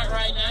Walmart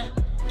right now.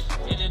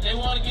 And if they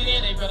want to get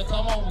in, they better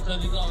come on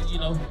because we're going to, you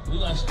know, we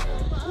got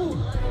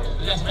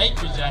some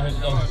acreage out here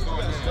to go. You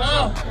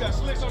got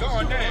slicks on the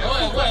school.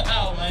 Oh, what?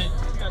 Oh, man.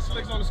 You got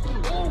slicks on the school.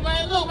 Oh,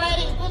 man, look, man,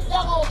 this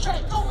doggone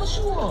track, throw my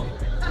shoe on.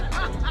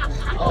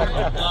 Oh,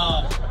 my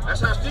God.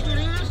 That's how sticky it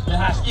is?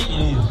 That's how sticky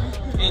it is.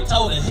 It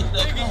told it. Hit the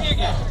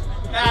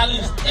now,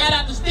 shout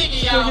out to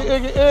Sticky, y'all.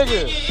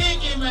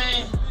 Sticky,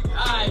 man.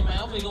 All right, man,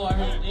 I'm gonna go out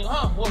here.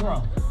 Huh? What's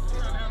wrong?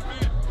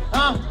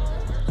 Huh?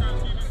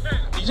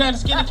 You trying to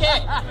skin the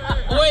cat?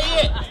 Where he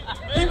at?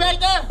 He back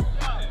there?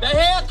 The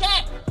hell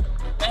cat?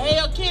 The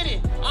hell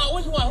kitty? Oh,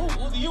 which one?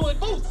 Who's you in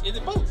Boots? Is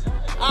it Boots?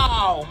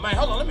 Oh, man,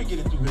 hold on. Let me get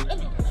it through here.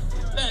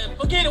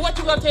 Forget it. What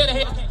you gonna tell the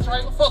hell kitty,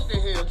 Trey? Fuck the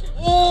hell kitty.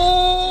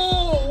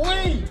 Ooh,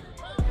 wee.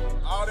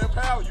 All that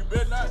power, you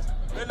better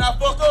not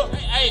fuck up.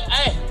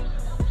 Hey.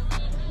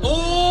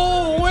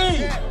 Ooh,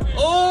 wee.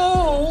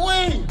 Ooh,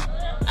 wee.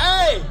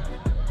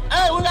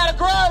 Hey, we got a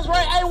garage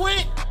right. Hey,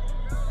 we.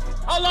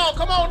 Hold on,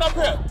 come on up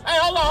here. Hey,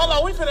 hold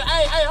on. We finna.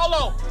 Hey, hold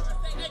on.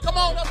 Hey, come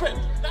on up here.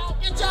 Now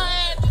get your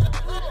ass.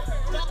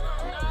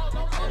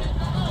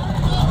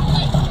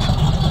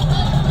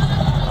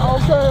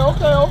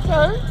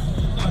 Okay.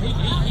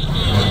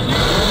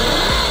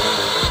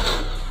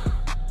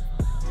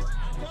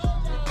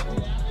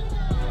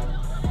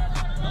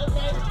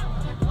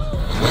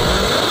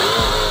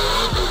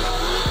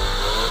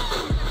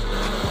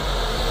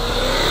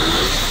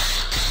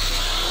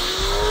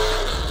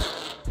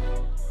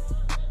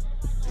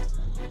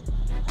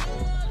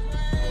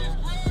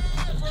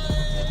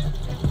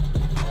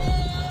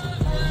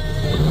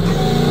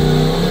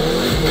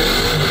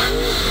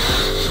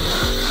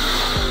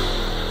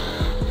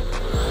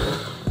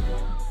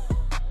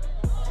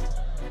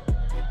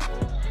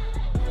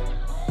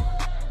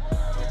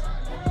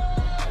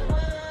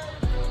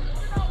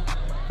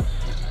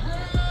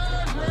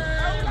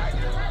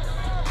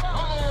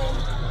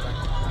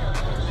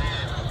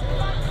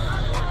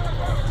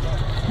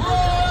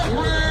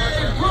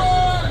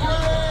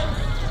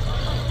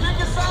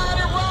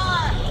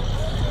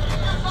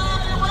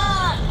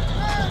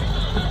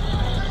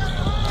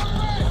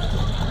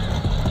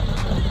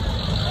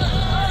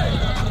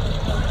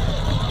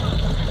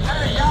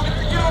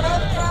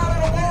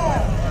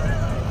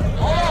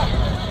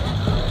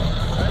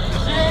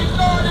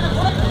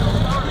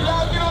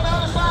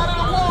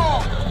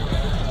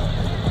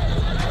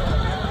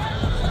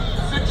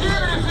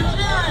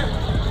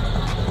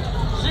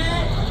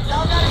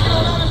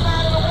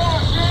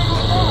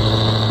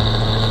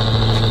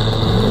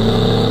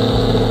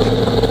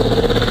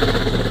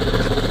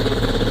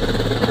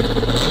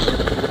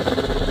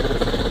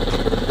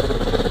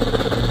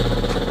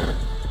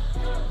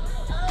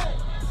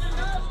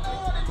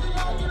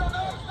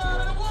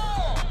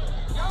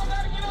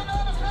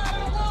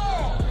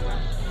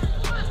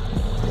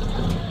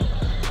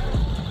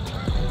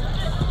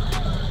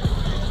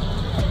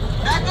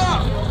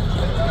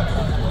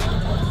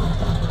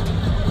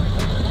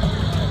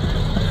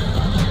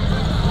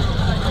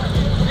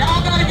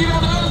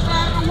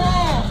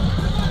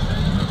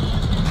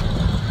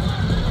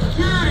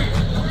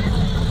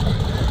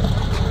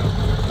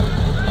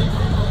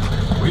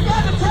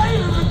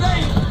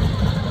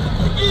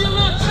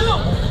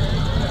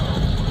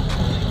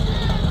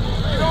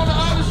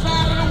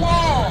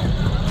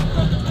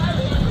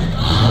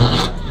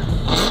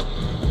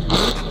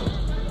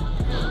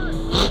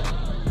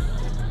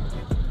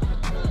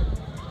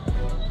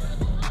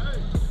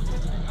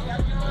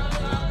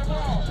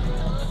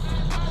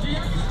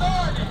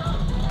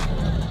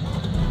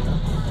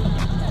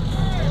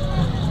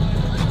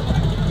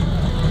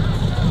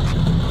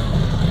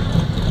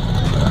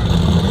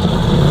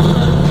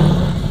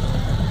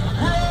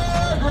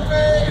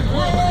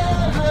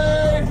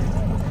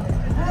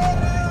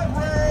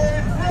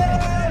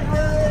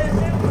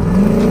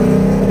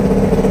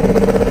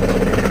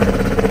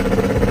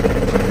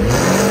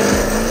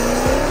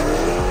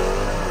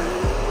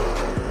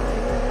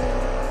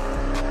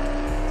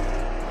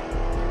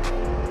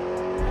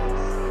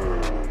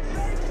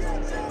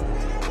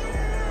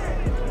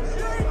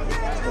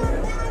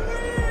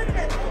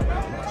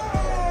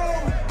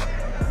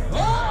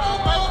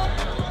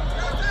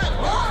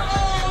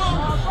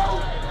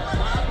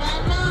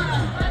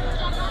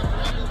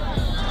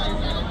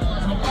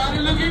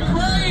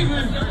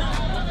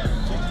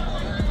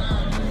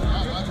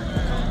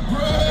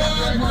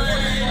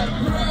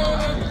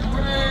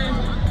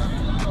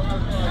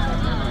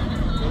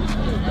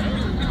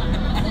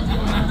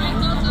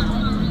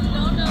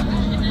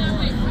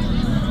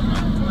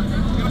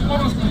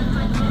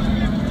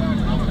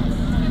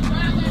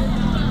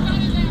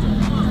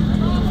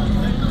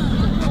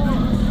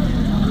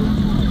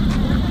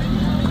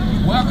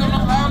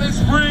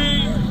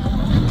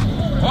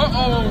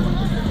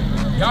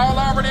 Y'all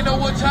already know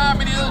what time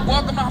it is.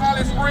 Welcome to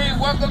HollySprings.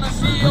 Welcome to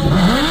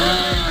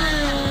CEO.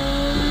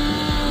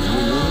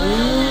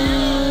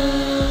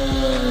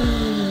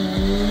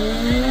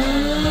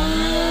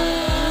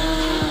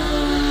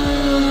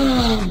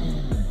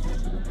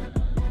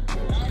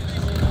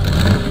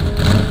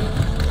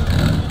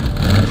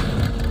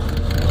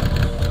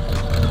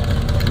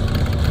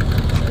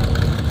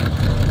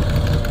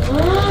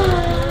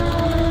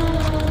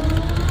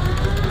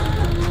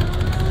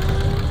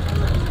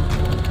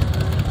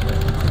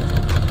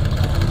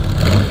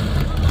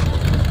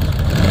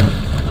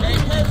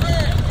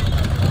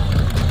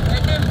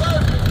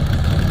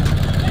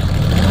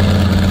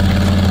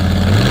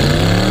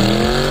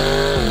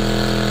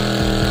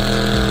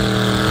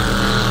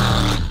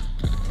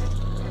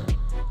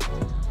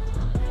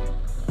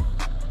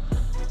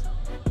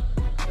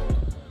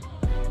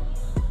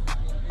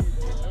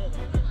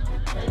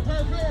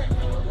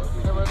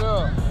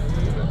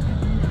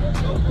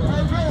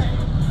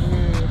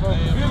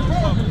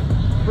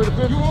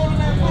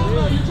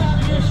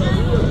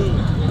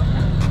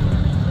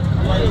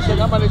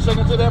 I'm about to check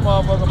into that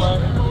motherfucker, man.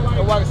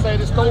 So I can say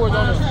the storage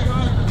on it.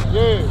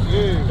 Yeah.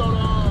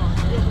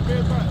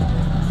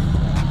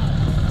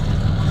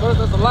 So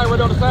there's a light right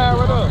on the side,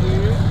 right up. I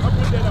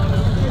put that on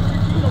there.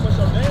 You know what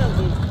your damn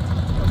do.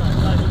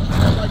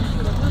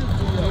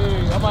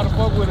 Yeah, I'm about to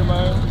fuck with it,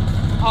 man.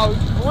 Oh,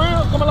 for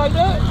real? Coming like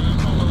that?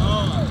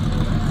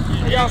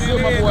 Y'all see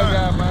my boy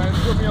guy, man.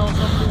 Put me on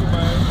something too,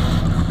 man.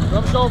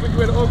 I'm sure we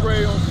get an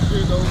upgrade on some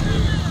shit, though.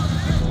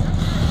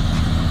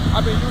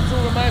 I've been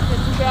YouTubing, man,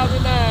 since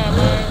 2009,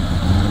 man.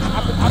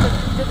 I've been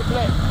Mr.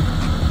 Black.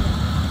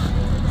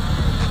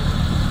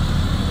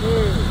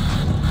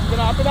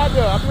 Yeah. I've been out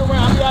there. I've been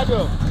around. I'll be out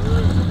there.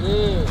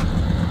 Yeah.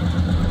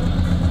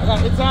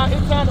 It's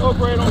time to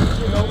upgrade on some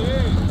shit, though.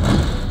 Yeah.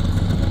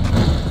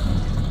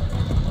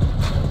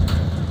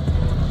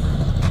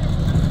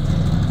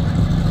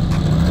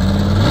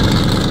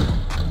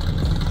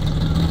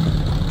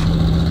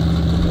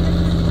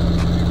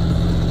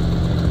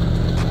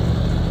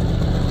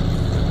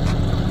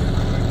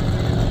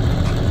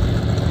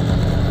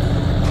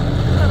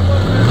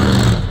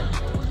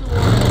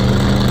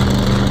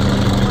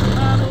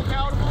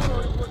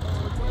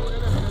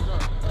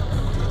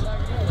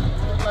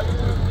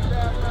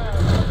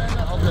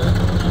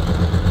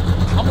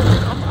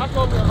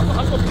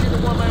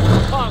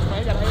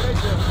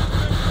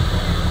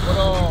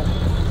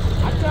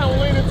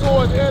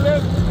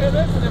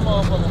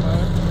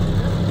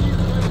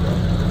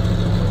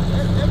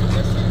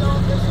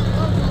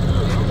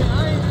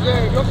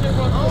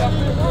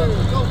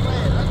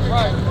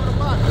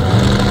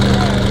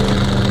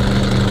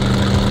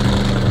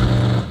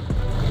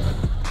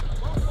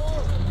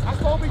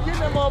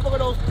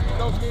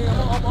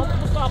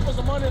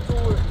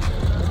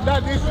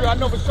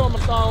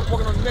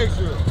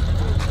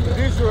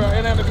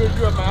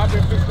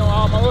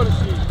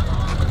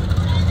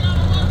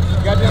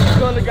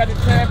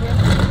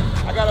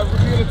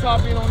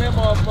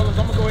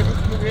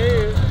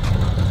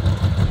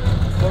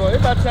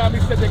 Time he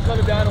set that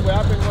color down the way.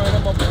 I've been running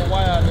them up for a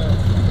while now.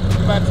 It's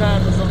about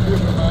time for something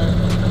different, man.